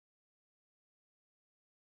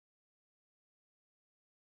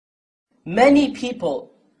Many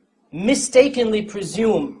people mistakenly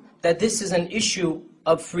presume that this is an issue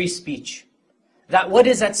of free speech. That what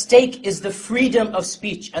is at stake is the freedom of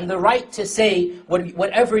speech and the right to say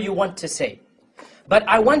whatever you want to say. But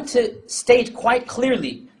I want to state quite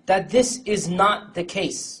clearly that this is not the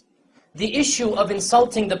case. The issue of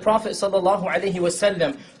insulting the Prophet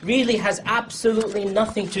ﷺ really has absolutely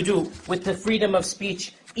nothing to do with the freedom of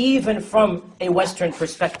speech, even from a Western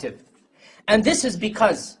perspective. And this is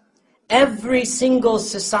because every single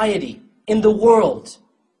society in the world,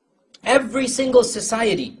 every single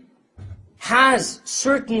society has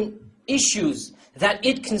certain issues that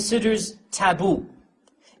it considers taboo.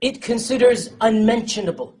 It considers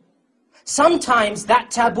unmentionable. Sometimes that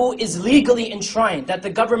taboo is legally enshrined, that the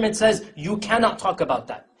government says you cannot talk about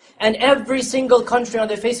that. And every single country on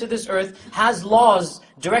the face of this earth has laws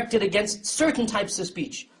directed against certain types of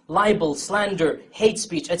speech. Libel, slander, hate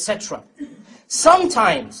speech, etc.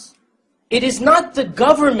 Sometimes it is not the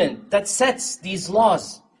government that sets these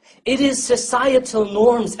laws. It is societal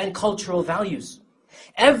norms and cultural values.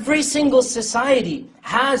 Every single society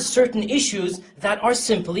has certain issues that are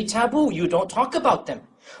simply taboo. You don't talk about them.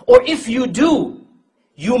 Or if you do,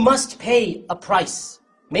 you must pay a price.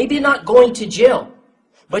 Maybe not going to jail,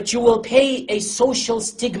 but you will pay a social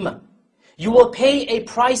stigma. You will pay a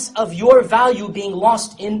price of your value being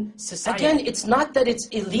lost in society. Again, it's not that it's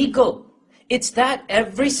illegal. It's that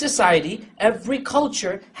every society, every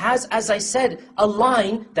culture has, as I said, a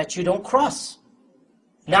line that you don't cross.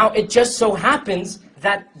 Now, it just so happens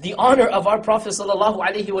that the honor of our Prophet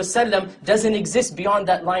ﷺ doesn't exist beyond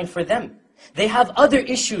that line for them. They have other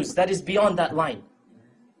issues that is beyond that line.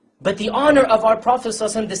 But the honor of our Prophet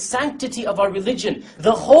ﷺ, the sanctity of our religion,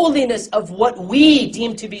 the holiness of what we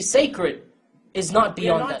deem to be sacred is not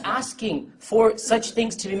beyond that. We're not asking for such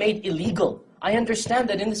things to be made illegal. I understand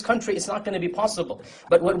that in this country it's not going to be possible.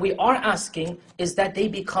 But what we are asking is that they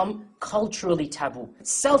become culturally taboo.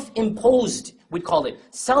 Self-imposed, we call it.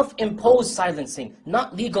 Self-imposed silencing,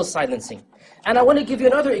 not legal silencing. And I want to give you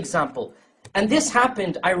another example. And this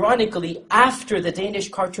happened, ironically, after the Danish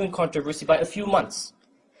cartoon controversy by a few months.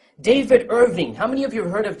 David Irving. How many of you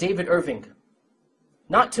have heard of David Irving?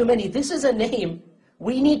 Not too many. This is a name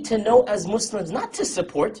we need to know as Muslims, not to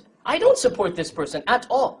support. I don't support this person at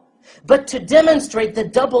all. But to demonstrate the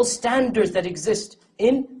double standards that exist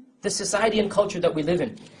in the society and culture that we live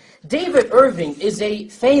in. David Irving is a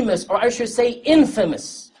famous, or I should say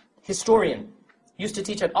infamous, historian. He used to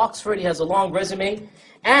teach at Oxford. He has a long resume.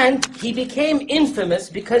 And he became infamous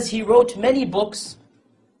because he wrote many books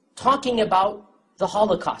talking about the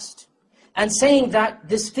Holocaust and saying that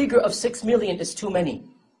this figure of 6 million is too many.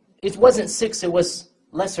 It wasn't 6, it was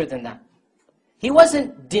lesser than that. He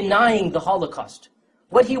wasn't denying the Holocaust.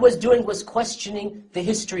 What he was doing was questioning the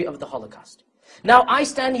history of the Holocaust. Now, I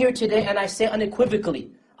stand here today and I say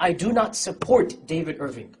unequivocally, I do not support David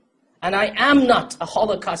Irving. And I am not a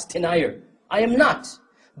Holocaust denier. I am not.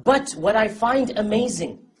 But what I find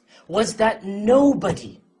amazing was that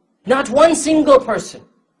nobody, not one single person,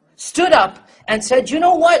 stood up and said, you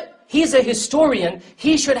know what? He's a historian.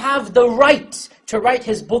 He should have the right to write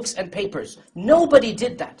his books and papers. Nobody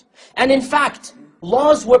did that. And in fact,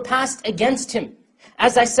 laws were passed against him.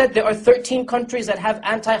 As I said, there are 13 countries that have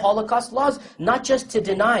anti-Holocaust laws, not just to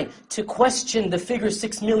deny, to question the figure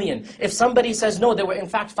 6 million. If somebody says, no, there were in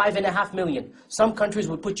fact 5.5 million, some countries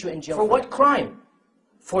would put you in jail. For what crime?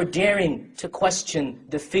 For daring to question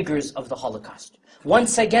the figures of the Holocaust.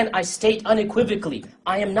 Once again, I state unequivocally,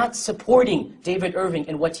 I am not supporting David Irving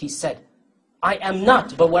in what he said. I am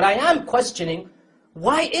not. But what I am questioning,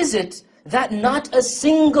 why is it that not a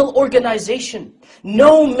single organization,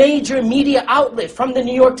 no major media outlet, from the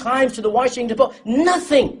New York Times to the Washington Post,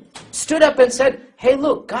 nothing, stood up and said, hey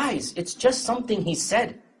look guys, it's just something he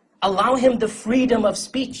said. Allow him the freedom of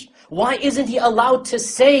speech. Why isn't he allowed to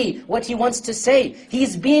say what he wants to say?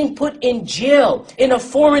 He's being put in jail in a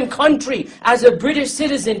foreign country as a British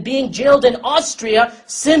citizen, being jailed in Austria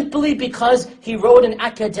simply because he wrote an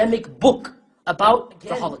academic book about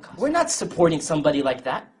the Holocaust. We're not supporting somebody like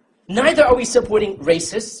that. Neither are we supporting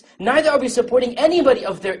racists. Neither are we supporting anybody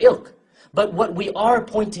of their ilk. But what we are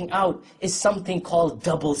pointing out is something called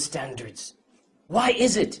double standards. Why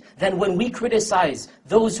is it that when we criticize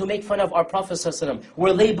those who make fun of our Prophet ﷺ,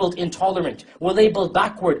 we're labeled intolerant, we're labeled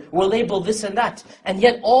backward, we're labeled this and that, and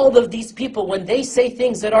yet all of these people, when they say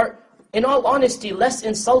things that are, in all honesty, less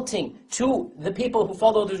insulting to the people who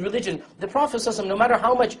follow this religion, the Prophet ﷺ, no matter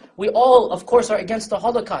how much we all, of course, are against the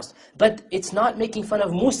Holocaust, but it's not making fun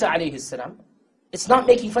of Musa alayhi salam, it's not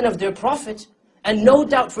making fun of their Prophet, And no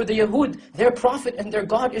doubt for the Yahud, their prophet and their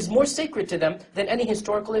God is more sacred to them than any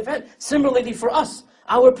historical event. Similarly for us,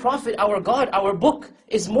 our prophet, our God, our book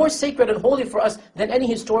is more sacred and holy for us than any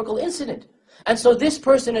historical incident. And so this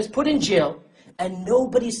person is put in jail and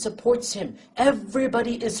nobody supports him.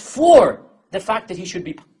 Everybody is for the fact that he should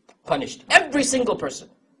be punished. Every single person.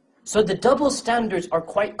 So the double standards are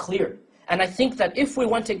quite clear. And I think that if we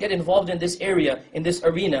want to get involved in this area, in this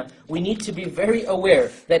arena, we need to be very aware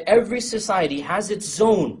that every society has its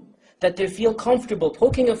zone, that they feel comfortable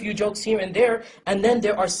poking a few jokes here and there, and then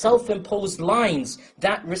there are self-imposed lines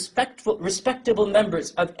that respectable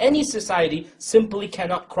members of any society simply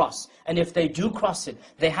cannot cross. And if they do cross it,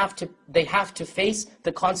 they have to face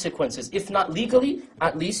the consequences, if not legally,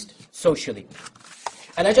 at least socially.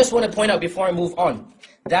 And I just want to point out before I move on,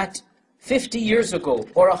 that 50 years ago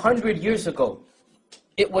or 100 years ago,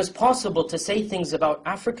 it was possible to say things about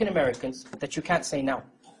African Americans that you can't say now.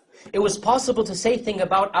 It was possible to say things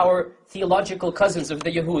about our theological cousins of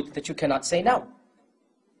the Yahud that you cannot say now.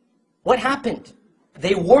 What happened?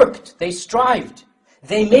 They worked, they strived,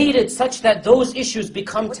 they made it such that those issues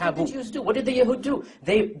become taboo. What did the Jews do? What did the Yahud do?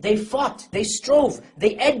 They fought, they strove,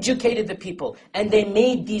 they educated the people, and they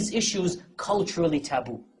made these issues culturally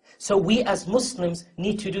taboo. So we as Muslims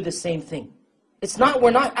need to do the same thing.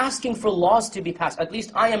 We're not asking for laws to be passed. At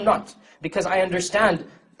least I am not. Because I understand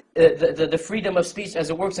the freedom of speech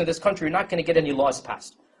as it works in this country. You're not going to get any laws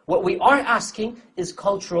passed. What we are asking is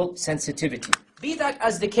cultural sensitivity. Be that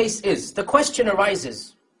as the case is, the question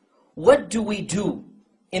arises, what do we do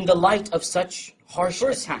in the light of such harsh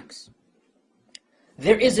attacks?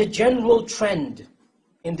 There is a general trend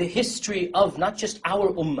in the history of not just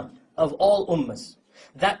our ummah, of all ummahs,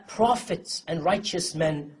 that prophets and righteous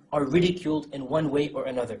men are ridiculed in one way or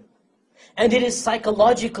another. And it is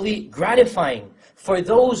psychologically gratifying for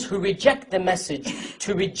those who reject the message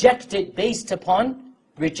to reject it based upon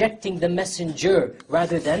rejecting the messenger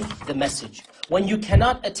rather than the message. When you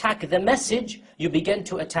cannot attack the message, you begin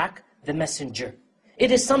to attack the messenger.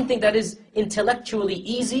 It is something that is intellectually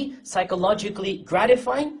easy, psychologically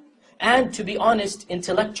gratifying, and to be honest,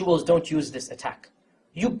 intellectuals don't use this attack.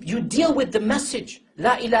 You deal with the message.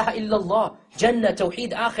 La ilaha illallah, Jannah,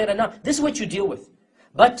 Tawheed, Akhirah, Nar. This is what you deal with.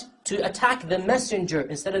 But to attack the messenger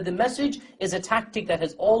instead of the message is a tactic that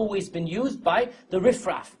has always been used by the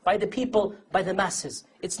riffraff, by the people, by the masses.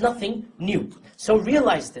 It's nothing new. So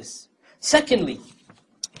realize this. Secondly,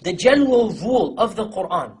 the general rule of the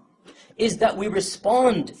Quran is that we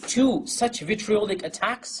respond to such vitriolic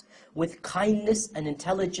attacks with kindness and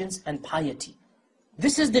intelligence and piety.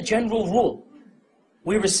 This is the general rule.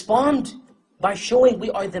 We respond by showing we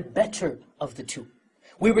are the better of the two.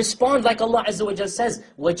 We respond like Allah Azza wa Jal says,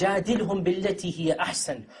 وَجَادِلْهُمْ بِالَّتِي هِيَ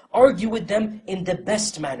أَحْسَنُ. Argue with them in the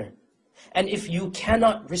best manner. And if you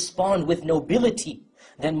cannot respond with nobility,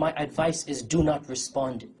 then my advice is do not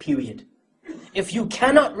respond, period. If you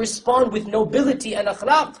cannot respond with nobility and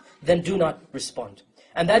akhlaq, then do not respond.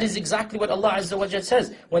 And that is exactly what Allah Azza wa Jal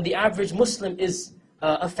says. When the average Muslim is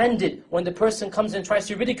offended, when the person comes and tries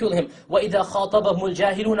to ridicule him, وَإِذَا خَاطَبَهُمُ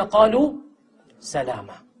الْجَاهِلُونَ قَالُوا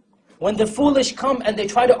سَلَامًا. When the foolish come and they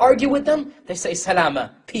try to argue with them, they say,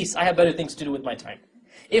 salama, peace, I have better things to do with my time.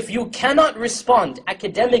 If you cannot respond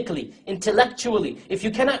academically, intellectually, if you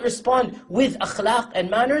cannot respond with akhlaq and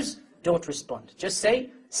manners, don't respond. Just say,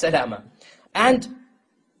 salama. And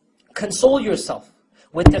console yourself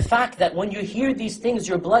with the fact that when you hear these things,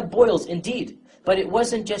 your blood boils indeed. But it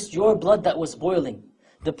wasn't just your blood that was boiling.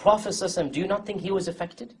 The Prophet ﷺ, do you not think he was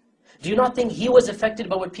affected? Do you not think he was affected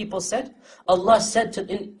by what people said? Allah said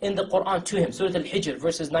in the Quran to him, Surah Al-Hijr,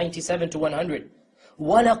 verses 97 to 100,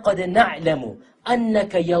 وَلَقَدْ نَعْلَمُ أَنَّكَ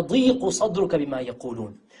يَضِيقُ صَدْرُكَ بِمَا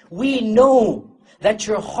يَقُولُونَ. We know that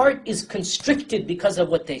your heart is constricted because of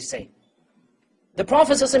what they say. The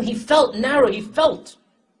Prophet ﷺ, he felt narrow, he felt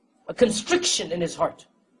a constriction in his heart.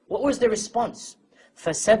 What was the response?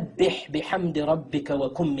 فَسَبِّحْ بِحَمْدِ رَبِّكَ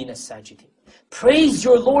وَكُمْ مِنَ السَّاجِدِينَ. Praise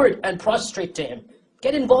your Lord and prostrate to Him.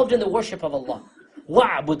 Get involved in the worship of Allah.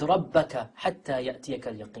 وَعْبُدْ رَبَّكَ حَتَّى يَأْتِيَكَ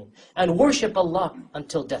الْيَقِينَ. And worship Allah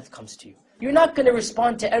until death comes to you. You're not going to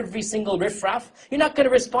respond to every single riffraff. You're not going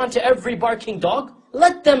to respond to every barking dog.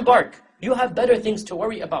 Let them bark. You have better things to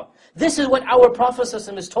worry about. This is what our Prophet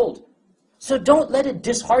ﷺ is told. So don't let it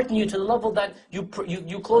dishearten you to the level that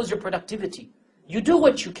you close your productivity. You do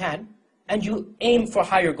what you can, and you aim for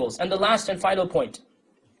higher goals. And the last and final point.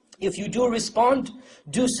 If you do respond,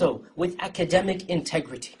 do so with academic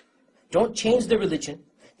integrity. Don't change the religion.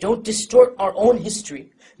 Don't distort our own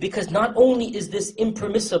history. Because not only is this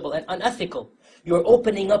impermissible and unethical, you're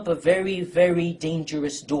opening up a very, very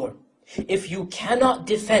dangerous door. If you cannot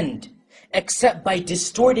defend except by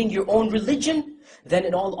distorting your own religion, then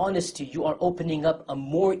in all honesty, you are opening up a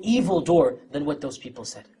more evil door than what those people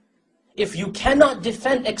said. If you cannot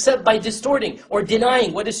defend except by distorting or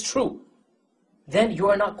denying what is true, then you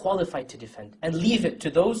are not qualified to defend. And leave it to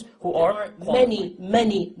those who are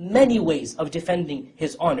many ways of defending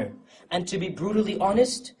his honor. And to be brutally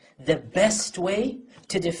honest, the best way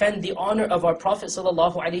to defend the honor of our Prophet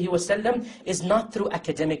ﷺ is not through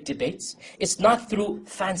academic debates. It's not through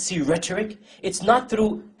fancy rhetoric. It's not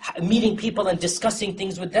through meeting people and discussing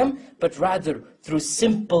things with them, but rather through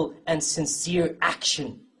simple and sincere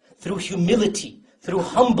action, through humility, through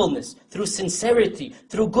humbleness, through sincerity,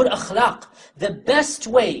 through good akhlaq. The best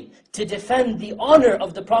way to defend the honor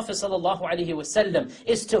of the Prophet ﷺ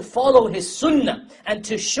is to follow his sunnah and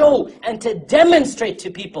to show and to demonstrate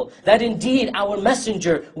to people that indeed our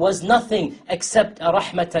messenger was nothing except a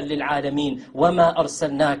rahmatan lil alameen. وَمَا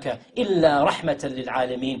أَرْسَلْنَاكَ إِلَّا رَحْمَةً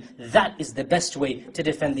لِلْعَالَمِينَ. That is the best way to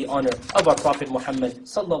defend the honor of our Prophet Muhammad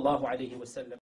sallallahu alaihi wasallam.